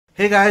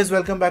Hey guys,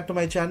 welcome back to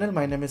my channel.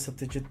 My name is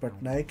Satyajit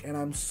Pattnaik and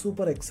I'm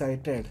super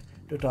excited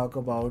to talk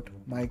about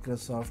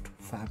Microsoft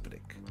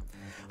Fabric.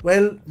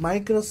 Well,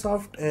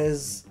 Microsoft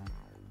is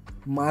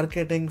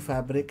marketing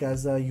Fabric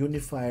as a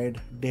unified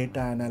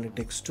data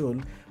analytics tool,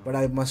 but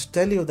I must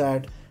tell you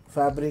that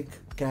Fabric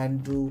can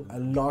do a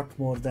lot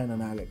more than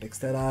analytics.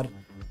 There are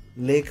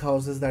lake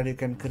houses that you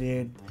can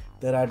create,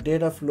 there are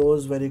data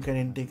flows where you can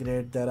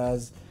integrate,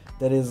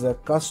 there is a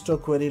custom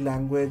query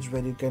language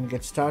where you can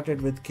get started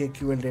with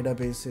KQL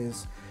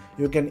databases.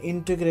 You can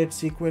integrate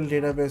SQL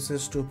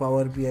databases to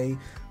Power BI.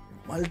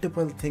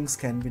 Multiple things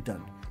can be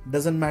done.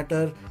 Doesn't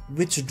matter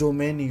which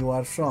domain you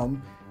are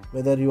from,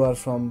 whether you are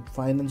from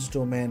finance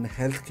domain,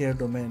 healthcare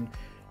domain,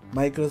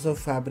 Microsoft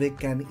Fabric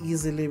can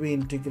easily be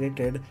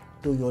integrated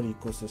to your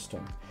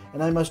ecosystem.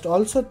 And I must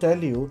also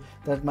tell you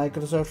that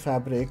Microsoft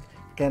Fabric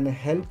can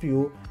help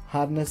you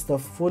harness the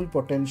full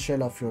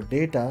potential of your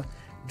data,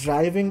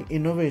 driving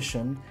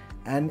innovation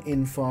and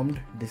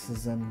informed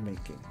decision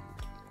making.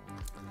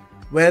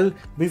 Well,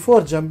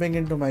 before jumping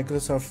into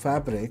Microsoft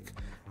Fabric,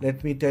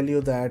 let me tell you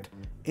that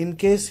in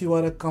case you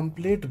are a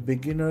complete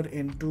beginner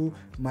into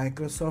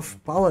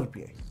Microsoft Power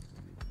BI,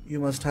 you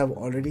must have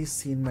already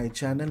seen my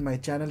channel. My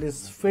channel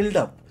is filled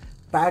up,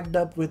 packed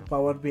up with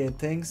Power BI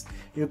things.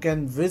 You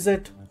can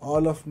visit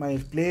all of my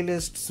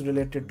playlists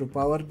related to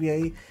Power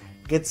BI.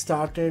 Get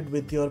started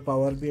with your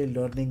Power BI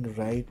learning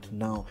right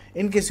now.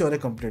 In case you are a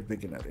complete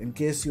beginner, in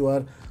case you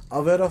are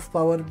aware of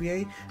Power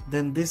BI,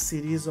 then this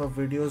series of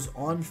videos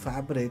on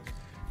Fabric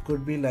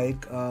could be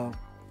like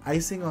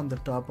icing on the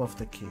top of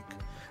the cake.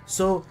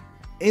 So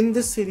in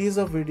this series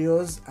of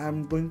videos,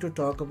 I'm going to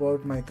talk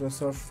about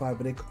Microsoft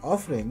Fabric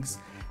offerings.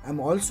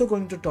 I'm also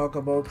going to talk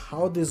about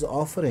how these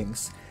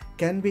offerings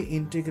can be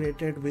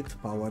integrated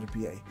with Power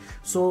BI.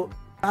 So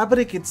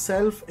Fabric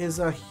itself is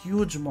a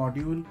huge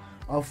module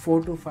of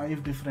 4 to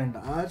 5 different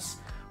hours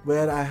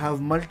where I have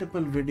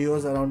multiple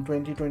videos, around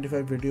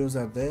 20-25 videos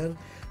are there.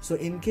 So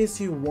in case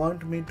you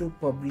want me to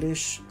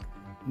publish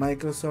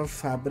Microsoft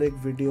Fabric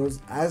videos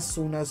as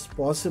soon as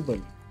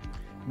possible,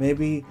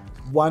 maybe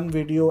one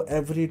video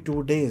every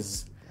 2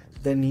 days,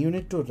 then you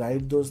need to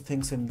write those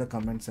things in the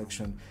comment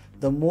section.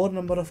 The more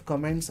number of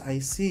comments I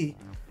see,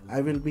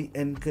 I will be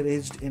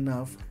encouraged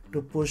enough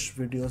to push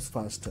videos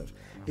faster.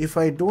 If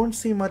I don't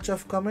see much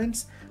of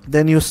comments,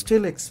 then you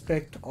still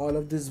expect all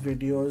of these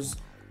videos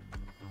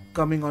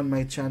coming on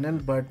my channel,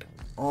 but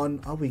on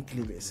a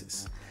weekly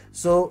basis.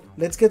 So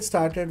let's get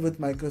started with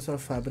Microsoft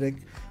Fabric.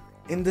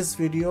 In this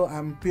video,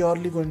 I'm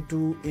purely going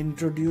to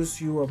introduce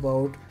you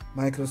about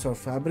Microsoft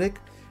Fabric.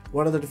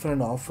 What are the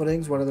different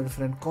offerings? What are the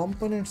different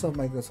components of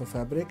Microsoft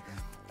Fabric?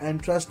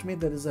 And trust me,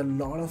 there is a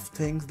lot of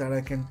things that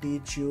I can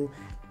teach you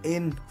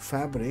in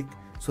Fabric.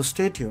 So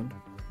stay tuned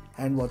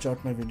and watch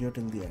out my video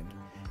till the end.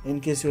 In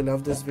case you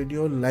love this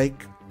video,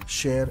 like,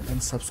 share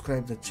and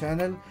subscribe the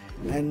channel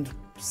and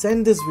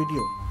send this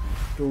video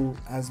to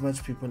as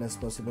much people as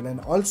possible. And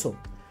also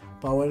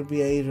Power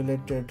BI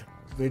related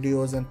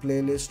videos and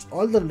playlists,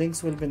 all the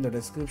links will be in the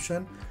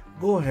description.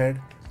 Go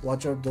ahead,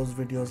 watch out those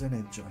videos and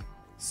enjoy.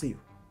 See you.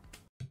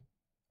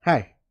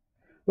 Hi,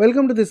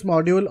 welcome to this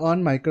module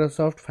on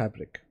Microsoft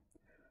Fabric.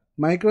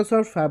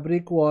 Microsoft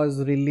Fabric was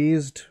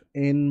released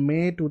in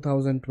May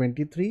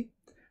 2023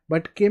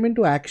 but came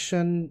into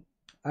action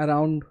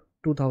around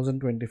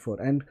 2024,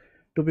 and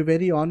to be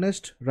very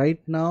honest, right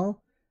now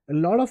a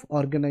lot of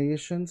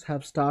organizations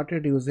have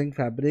started using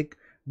Fabric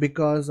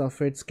because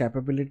of its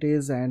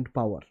capabilities and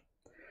power.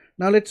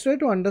 Now let's try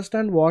to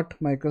understand what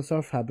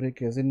Microsoft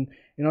Fabric is. In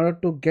order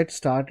to get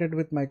started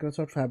with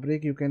Microsoft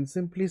Fabric, you can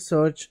simply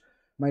search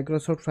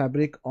Microsoft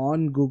Fabric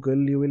on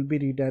Google. You will be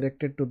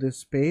redirected to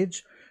this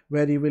page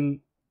where you will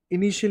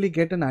initially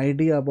get an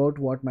idea about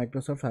what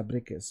Microsoft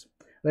Fabric is,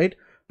 right?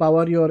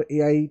 Power your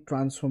AI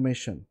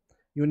transformation,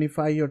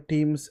 unify your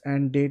teams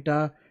and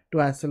data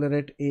to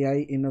accelerate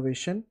AI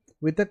innovation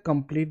with a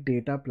complete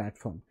data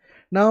platform.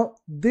 Now,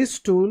 this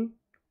tool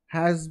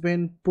has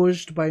been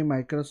pushed by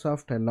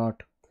Microsoft a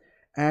lot,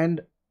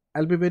 and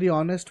I'll be very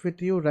honest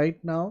with you right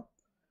now.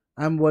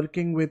 I'm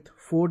working with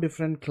 4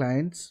 different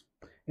clients.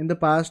 In the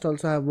past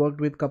also I have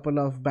worked with couple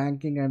of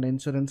banking and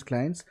insurance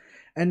clients,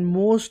 and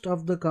most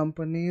of the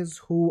companies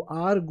who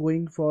are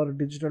going for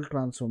digital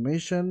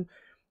transformation,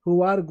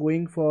 who are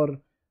going for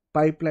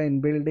pipeline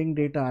building,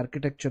 data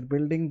architecture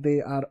building, they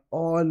are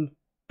all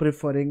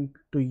preferring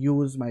to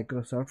use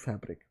Microsoft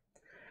Fabric.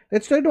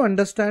 Let's try to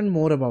understand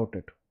more about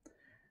it.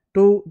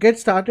 To get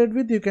started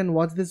with, you can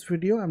watch this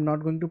video. I'm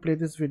not going to play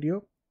this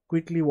video.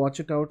 Quickly watch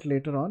it out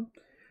later on.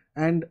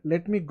 And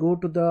let me go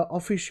to the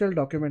official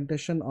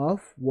documentation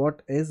of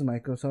what is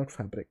Microsoft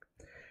Fabric.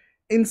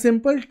 In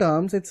simple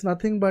terms, it's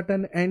nothing but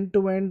an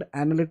end-to-end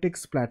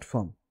analytics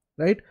platform,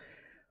 right?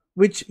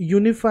 Which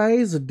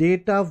unifies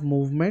data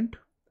movement,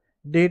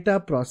 data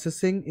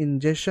processing,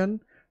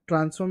 ingestion,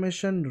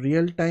 transformation,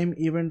 real-time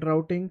event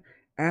routing,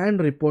 and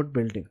report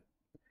building.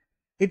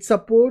 It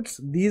supports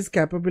these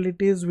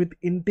capabilities with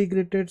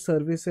integrated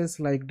services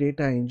like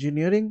data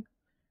engineering,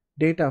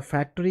 data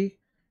factory,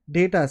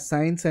 data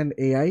science and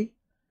AI,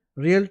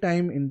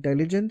 real-time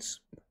intelligence,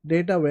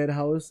 data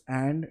warehouse,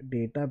 and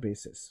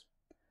databases.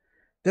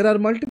 There are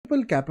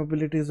multiple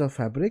capabilities of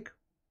Fabric.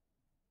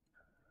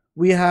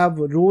 We have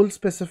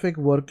role-specific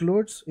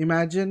workloads.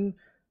 Imagine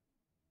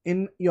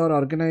in your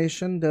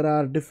organization there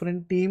are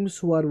different teams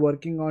who are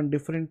working on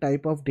different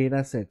type of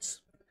data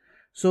sets.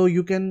 So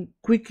you can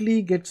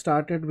quickly get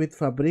started with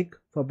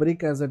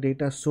Fabric as a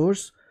data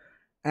source,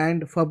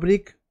 and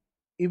Fabric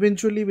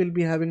eventually will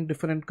be having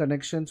different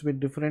connections with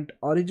different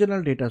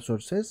original data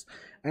sources,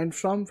 and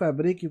from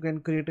Fabric you can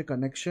create a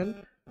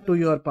connection to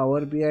your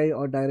Power BI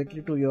or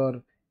directly to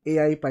your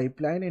AI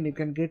pipeline, and you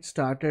can get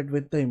started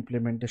with the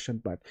implementation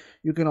part.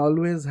 You can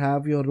always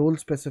have your role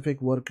specific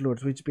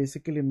workloads, which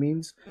basically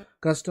means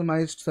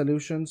customized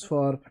solutions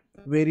for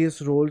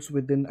various roles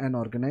within an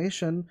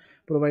organization,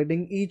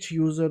 providing each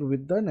user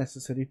with the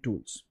necessary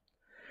tools.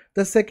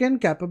 The second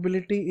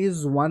capability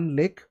is One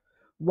Lake.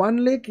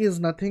 One Lake is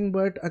nothing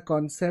but a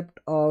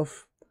concept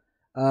of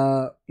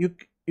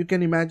you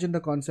can imagine the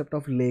concept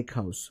of lake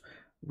house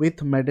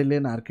with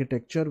medallion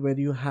architecture, where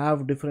you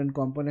have different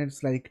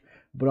components like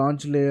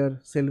bronze layer,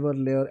 silver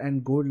layer,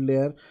 and gold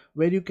layer,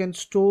 where you can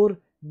store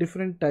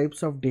different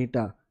types of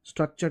data,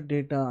 structured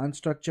data,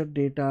 unstructured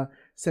data,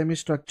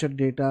 semi-structured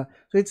data.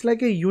 So it's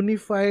like a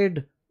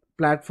unified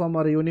platform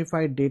or a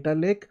unified data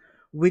lake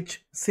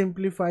which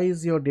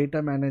simplifies your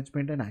data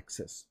management and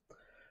access.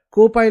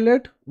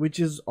 Copilot,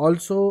 which is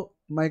also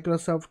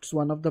Microsoft's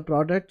one of the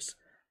products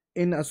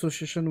in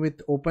association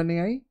with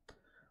OpenAI,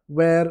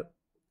 where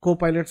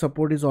Copilot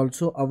support is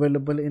also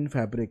available in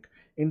Fabric.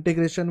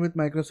 Integration with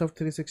Microsoft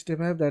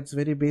 365, that's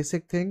very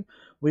basic thing.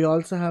 We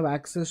also have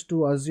access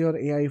to Azure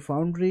AI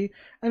Foundry,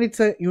 and it's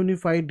a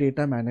unified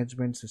data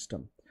management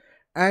system.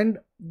 And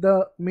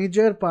the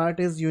major part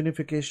is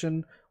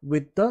unification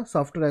with the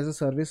software as a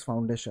service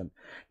foundation.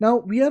 Now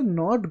we are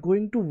not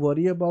going to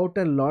worry about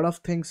a lot of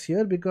things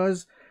here,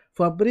 because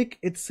Fabric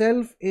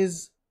itself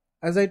is,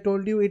 as I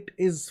told you, it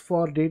is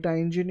for data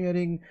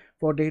engineering,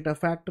 for data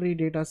factory,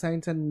 data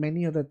science, and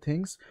many other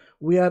things.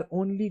 We are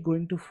only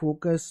going to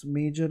focus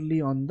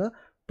majorly on the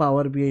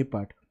Power BI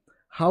part.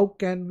 How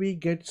can we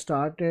get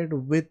started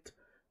with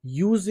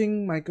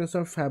using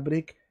Microsoft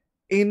Fabric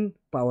in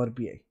Power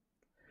BI?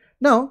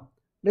 Now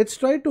let's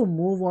try to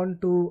move on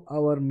to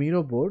our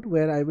Miro board,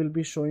 where I will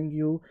be showing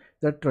you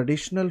the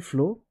traditional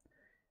flow.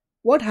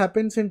 What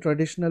happens in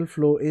traditional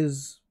flow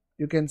is,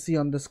 you can see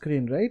on the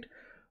screen, right?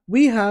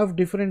 We have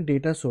different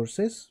data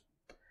sources,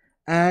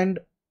 and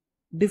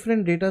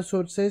different data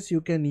sources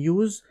you can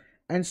use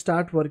and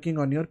start working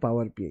on your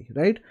Power BI,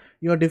 right?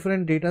 Your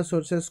different data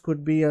sources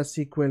could be a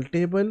SQL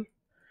table,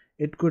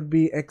 it could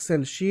be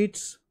Excel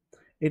sheets,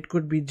 it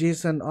could be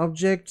JSON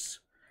objects,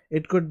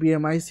 it could be a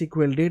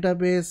MySQL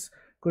database,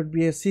 could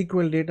be a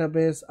SQL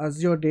database,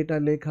 Azure data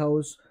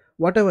lakehouse,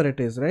 whatever it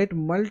is, right?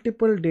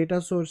 Multiple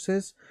data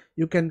sources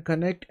you can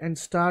connect and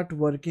start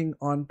working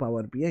on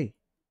Power BI.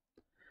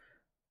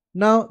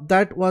 Now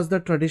that was the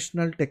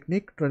traditional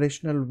technique,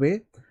 traditional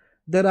way.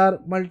 There are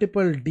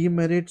multiple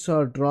demerits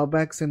or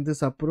drawbacks in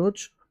this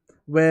approach,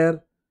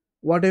 where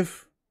what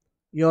if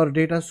your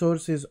data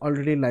source is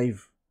already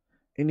live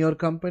in your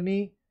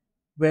company,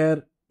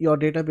 where your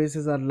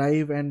databases are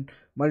live and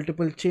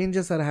multiple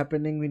changes are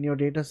happening in your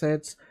data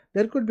sets?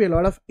 There could be a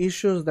lot of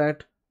issues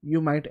that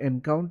you might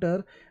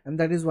encounter, and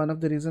that is one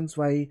of the reasons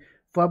why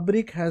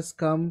Fabric has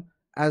come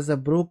as a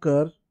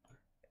broker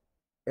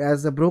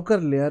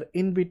layer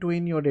in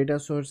between your data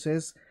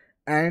sources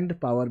and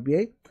Power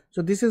BI.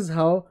 So this is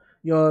how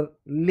your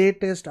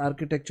latest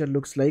architecture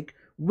looks like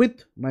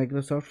with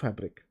Microsoft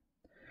Fabric.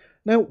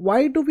 Now,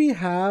 why do we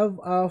have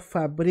a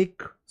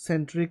Fabric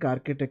centric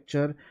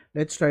architecture?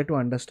 Let's try to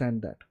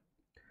understand that.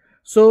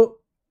 So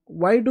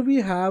why do we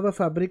have a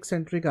Fabric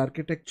centric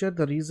architecture?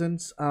 The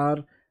reasons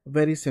are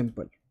very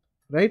simple,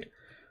 right?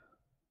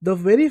 The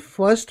very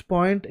first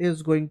point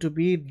is going to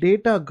be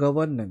data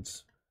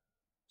governance.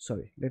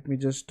 Sorry, let me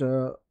just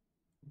do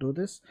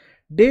this.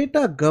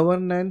 Data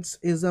governance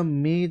is a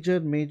major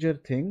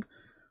thing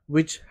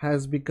which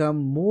has become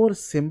more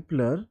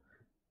simpler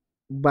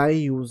by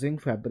using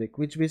Fabric,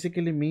 which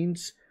basically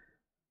means,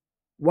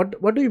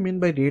 what do you mean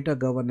by data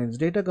governance?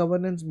 Data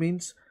governance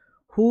means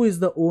who is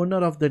the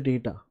owner of the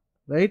data,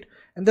 right?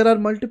 And there are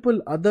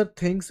multiple other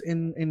things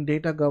in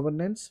data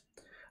governance.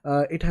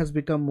 It has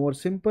become more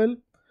simple,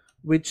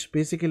 which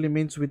basically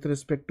means with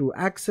respect to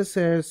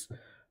accesses,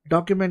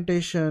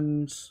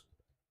 documentations,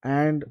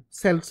 and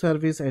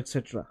self-service,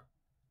 etc.,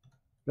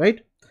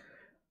 right?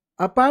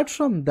 Apart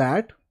from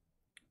that,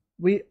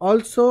 we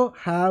also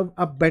have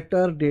a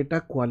better data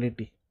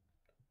quality,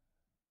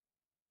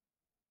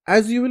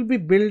 as you will be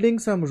building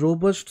some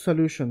robust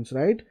solutions,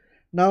 right?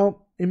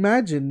 Now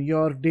imagine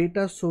your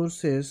data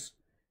sources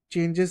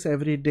changes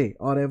every day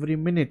or every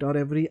minute or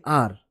every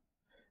hour,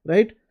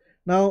 right?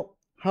 Now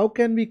how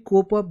can we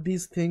cope up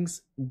these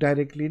things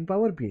directly in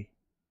Power BI?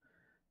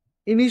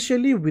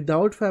 Initially,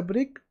 without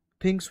Fabric,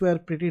 things were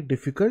pretty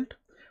difficult.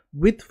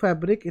 With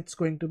Fabric, it's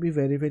going to be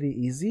very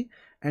easy,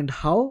 and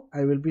how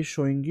I will be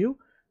showing you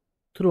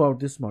throughout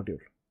this module.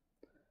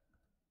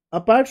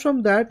 Apart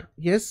from that,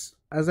 yes,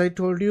 as I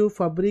told you,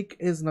 Fabric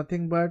is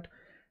nothing but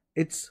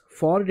it's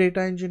for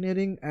data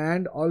engineering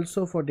and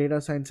also for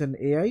data science and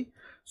AI.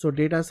 So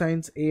data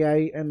science,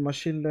 AI and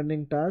machine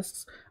learning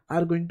tasks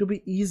are going to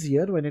be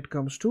easier when it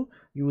comes to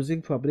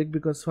using Fabric,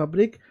 because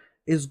Fabric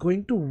is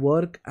going to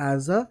work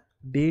as a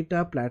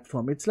data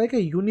platform. It's like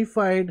a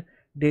unified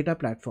data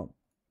platform.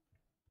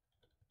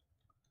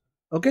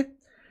 Okay.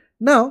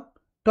 Now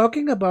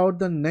talking about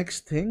the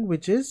next thing,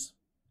 which is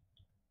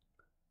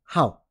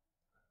how.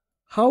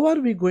 How are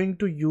we going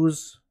to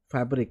use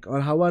Fabric, or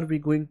how are we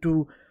going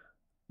to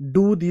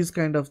do these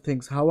kind of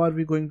things? How are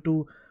we going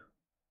to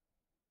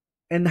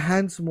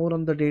enhance more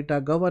on the data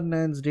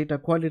governance, data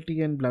quality,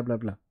 and blah blah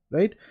blah,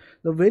 right?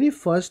 The very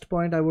first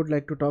point I would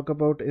like to talk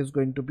about is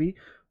going to be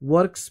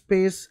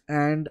workspace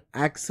and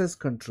access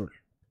control.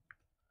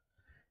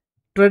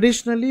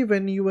 Traditionally,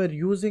 when you are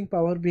using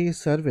Power BI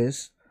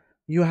service,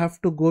 you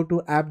have to go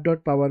to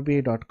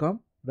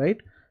app.powerbi.com,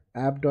 right?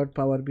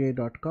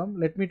 App.powerbi.com.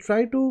 Let me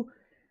try to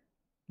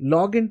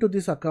log into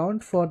this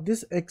account. For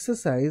this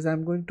exercise,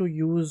 I'm going to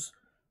use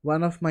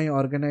one of my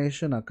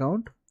organization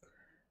account.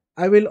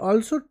 I will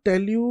also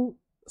tell you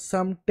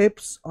some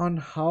tips on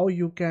how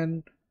you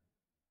can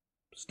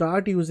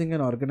start using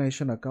an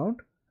organization account.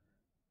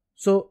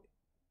 So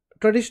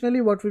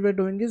traditionally what we were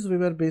doing is we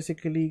were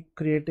basically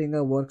creating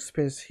a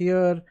workspace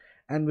here,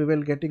 and we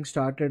were getting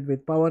started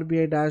with Power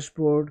BI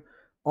dashboard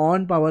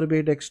on Power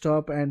BI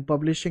desktop and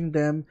publishing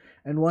them.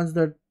 And once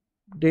the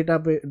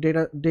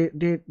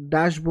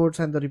dashboards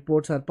and the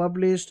reports are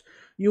published,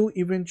 you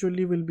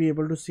eventually will be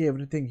able to see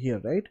everything here,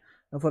 right?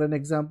 Now for an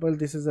example,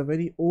 this is a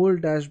very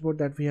old dashboard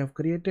that we have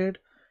created,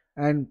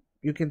 and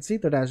you can see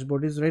the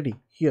dashboard is ready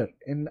here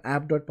in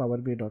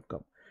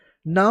app.powerbi.com.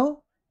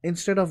 Now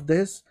instead of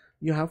this,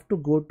 you have to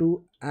go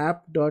to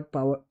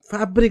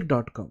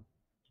app.fabric.com.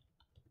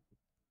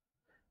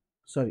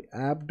 Sorry,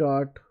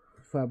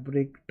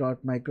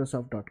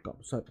 app.fabric.microsoft.com.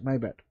 Sorry, my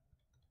bad.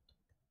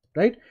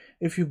 Right?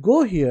 If you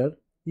go here,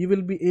 you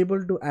will be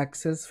able to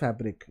access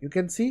Fabric. You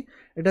can see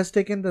it has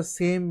taken the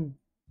same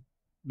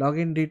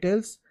login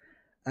details,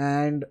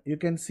 and you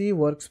can see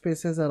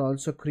workspaces are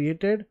also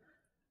created.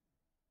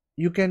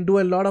 You can do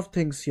a lot of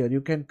things here.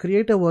 You can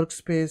create a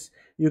workspace,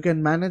 you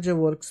can manage a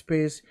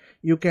workspace,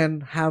 you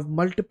can have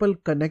multiple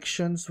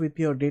connections with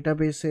your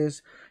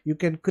databases, you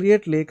can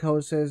create lake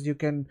houses, you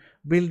can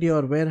build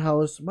your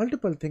warehouse,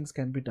 multiple things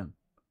can be done,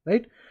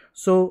 right?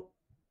 So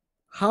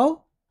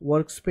how?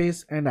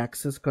 Workspace and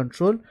access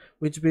control,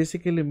 which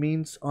basically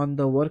means on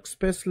the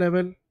workspace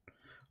level,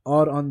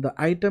 or on the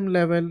item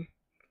level,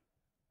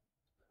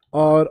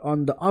 or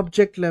on the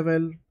object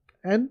level,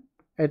 and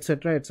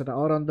etc etc,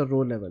 or on the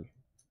row level.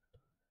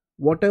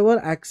 Whatever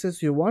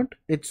access you want,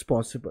 it's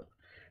possible.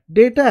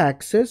 Data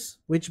access,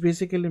 which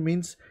basically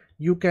means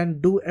you can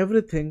do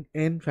everything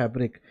in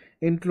Fabric,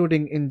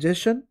 including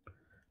ingestion,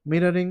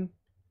 mirroring,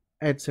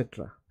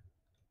 etc.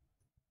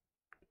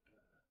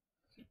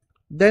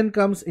 Then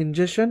comes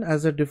ingestion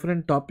as a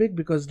different topic,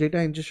 because data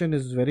ingestion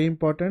is very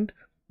important.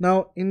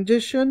 Now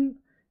ingestion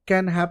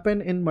can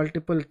happen in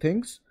multiple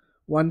things.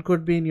 One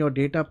could be in your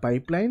data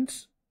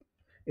pipelines,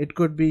 it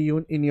could be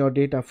in your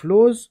data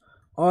flows,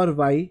 or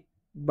by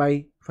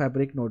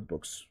Fabric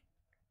notebooks.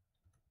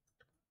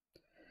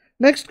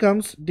 Next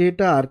comes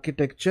data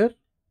architecture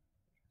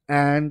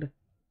and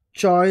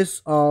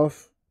choice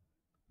of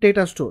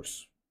data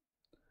stores.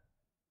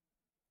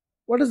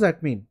 What does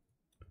that mean?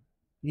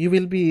 You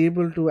will be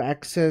able to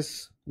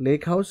access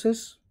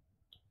lakehouses,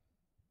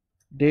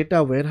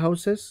 data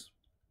warehouses,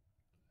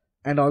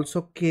 and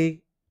also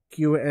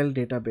KQL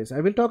database. I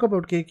will talk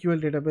about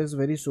KQL database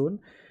very soon.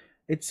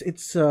 It's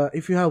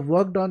if you have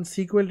worked on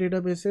SQL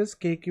databases,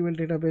 KQL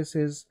database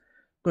is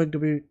going to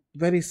be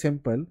very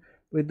simple.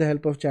 With the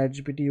help of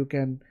ChatGPT, you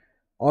can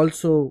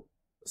also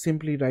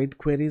simply write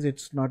queries.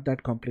 It's not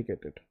that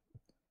complicated.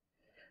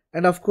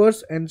 And of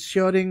course,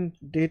 ensuring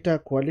data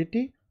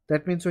quality.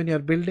 That means when you're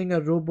building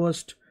a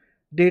robust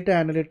data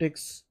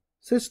analytics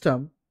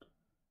system,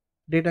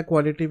 data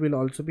quality will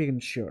also be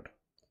ensured.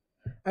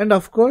 And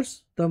of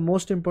course, the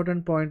most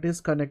important point is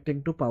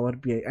connecting to Power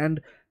BI.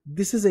 And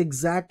this is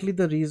exactly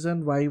the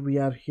reason why we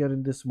are here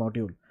in this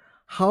module.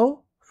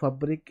 How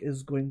Fabric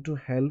is going to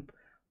help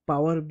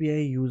Power BI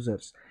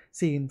users.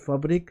 See, in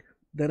Fabric,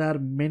 there are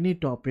many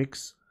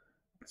topics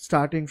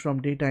starting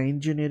from data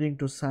engineering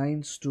to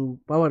science to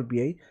Power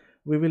BI.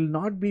 We will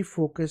not be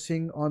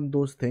focusing on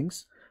those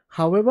things.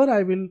 However,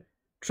 I will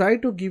try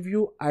to give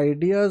you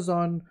ideas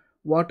on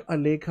what a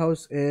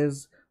lakehouse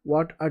is,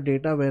 what a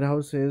data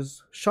warehouse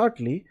is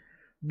shortly,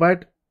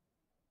 but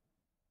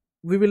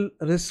we will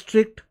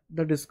restrict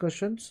the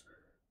discussions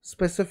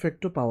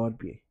specific to Power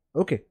BI.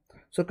 Okay,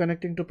 so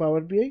connecting to Power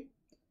BI,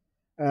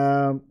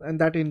 and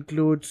that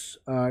includes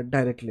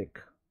direct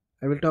link.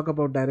 I will talk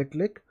about direct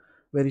link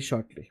very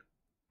shortly,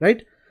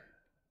 right?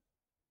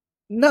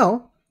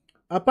 Now,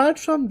 apart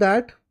from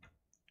that,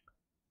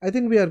 I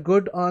think we are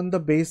good on the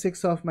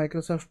basics of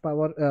Microsoft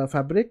Power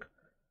Fabric.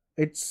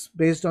 It's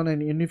based on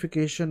an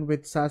unification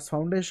with SaaS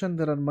Foundation.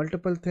 There are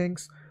multiple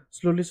things.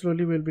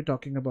 Slowly we'll be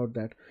talking about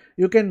that.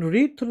 You can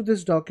read through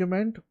this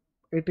document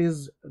it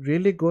is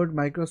really good.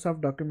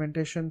 Microsoft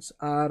documentations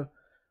are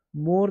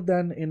more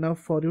than enough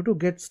for you to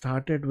get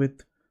started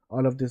with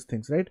all of these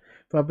things, right?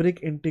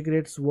 Fabric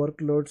integrates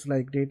workloads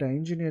like data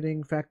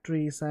engineering,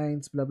 factory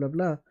science, blah blah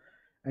blah,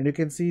 and you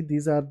can see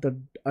these are the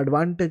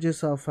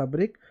advantages of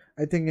Fabric.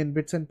 I think in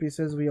bits and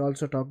pieces we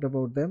also talked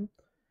about them.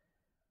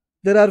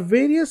 There are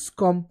various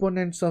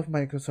components of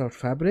Microsoft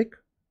Fabric: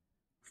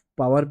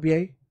 Power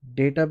BI,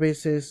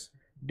 databases,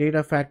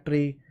 data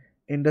factory,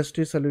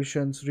 industry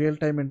solutions,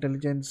 real-time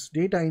intelligence,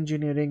 data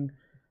engineering,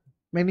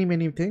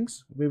 many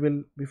things. We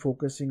will be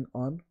focusing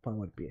on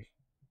Power BI.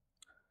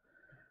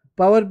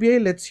 Power BI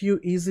lets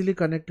you easily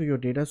connect to your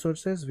data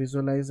sources,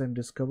 visualize and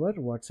discover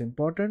what's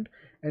important,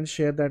 and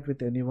share that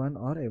with anyone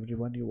or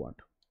everyone you want.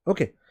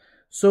 Okay,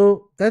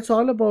 so that's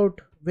all about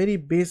very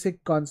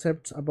basic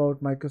concepts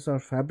about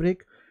Microsoft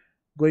Fabric.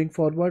 Going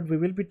forward, we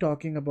will be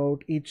talking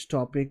about each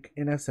topic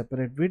in a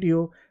separate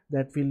video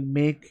that will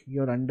make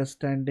your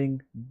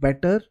understanding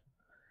better.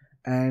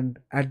 And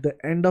at the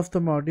end of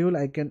the module,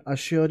 I can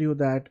assure you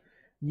that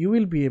you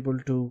will be able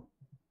to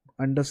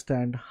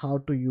understand how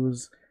to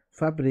use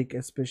Fabric,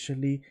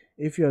 especially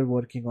if you are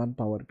working on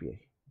Power BI.